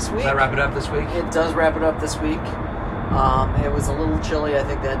does it for this week. Does that wrap it up this week? It does wrap it up this week. It was a little chilly. I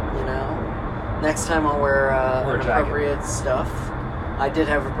think that, next time I'll wear appropriate stuff. I did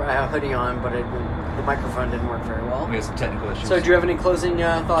have a hoodie on, but the microphone didn't work very well. We had some technical issues. So do you have any closing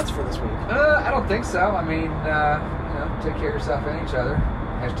thoughts for this week? I don't think so. I mean, take care of yourself and each other.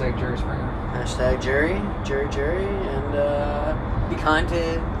 Hashtag Jerry Springer. Hashtag Jerry, and be kind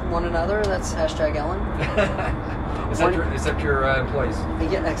to one another. That's hashtag Ellen. Except your employees.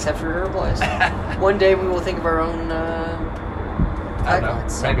 Yeah, except for your employees. One day we will think of our own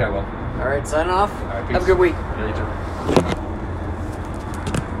taglines. Maybe I will. All right, signing off. All right, have a good week. Yeah, you too.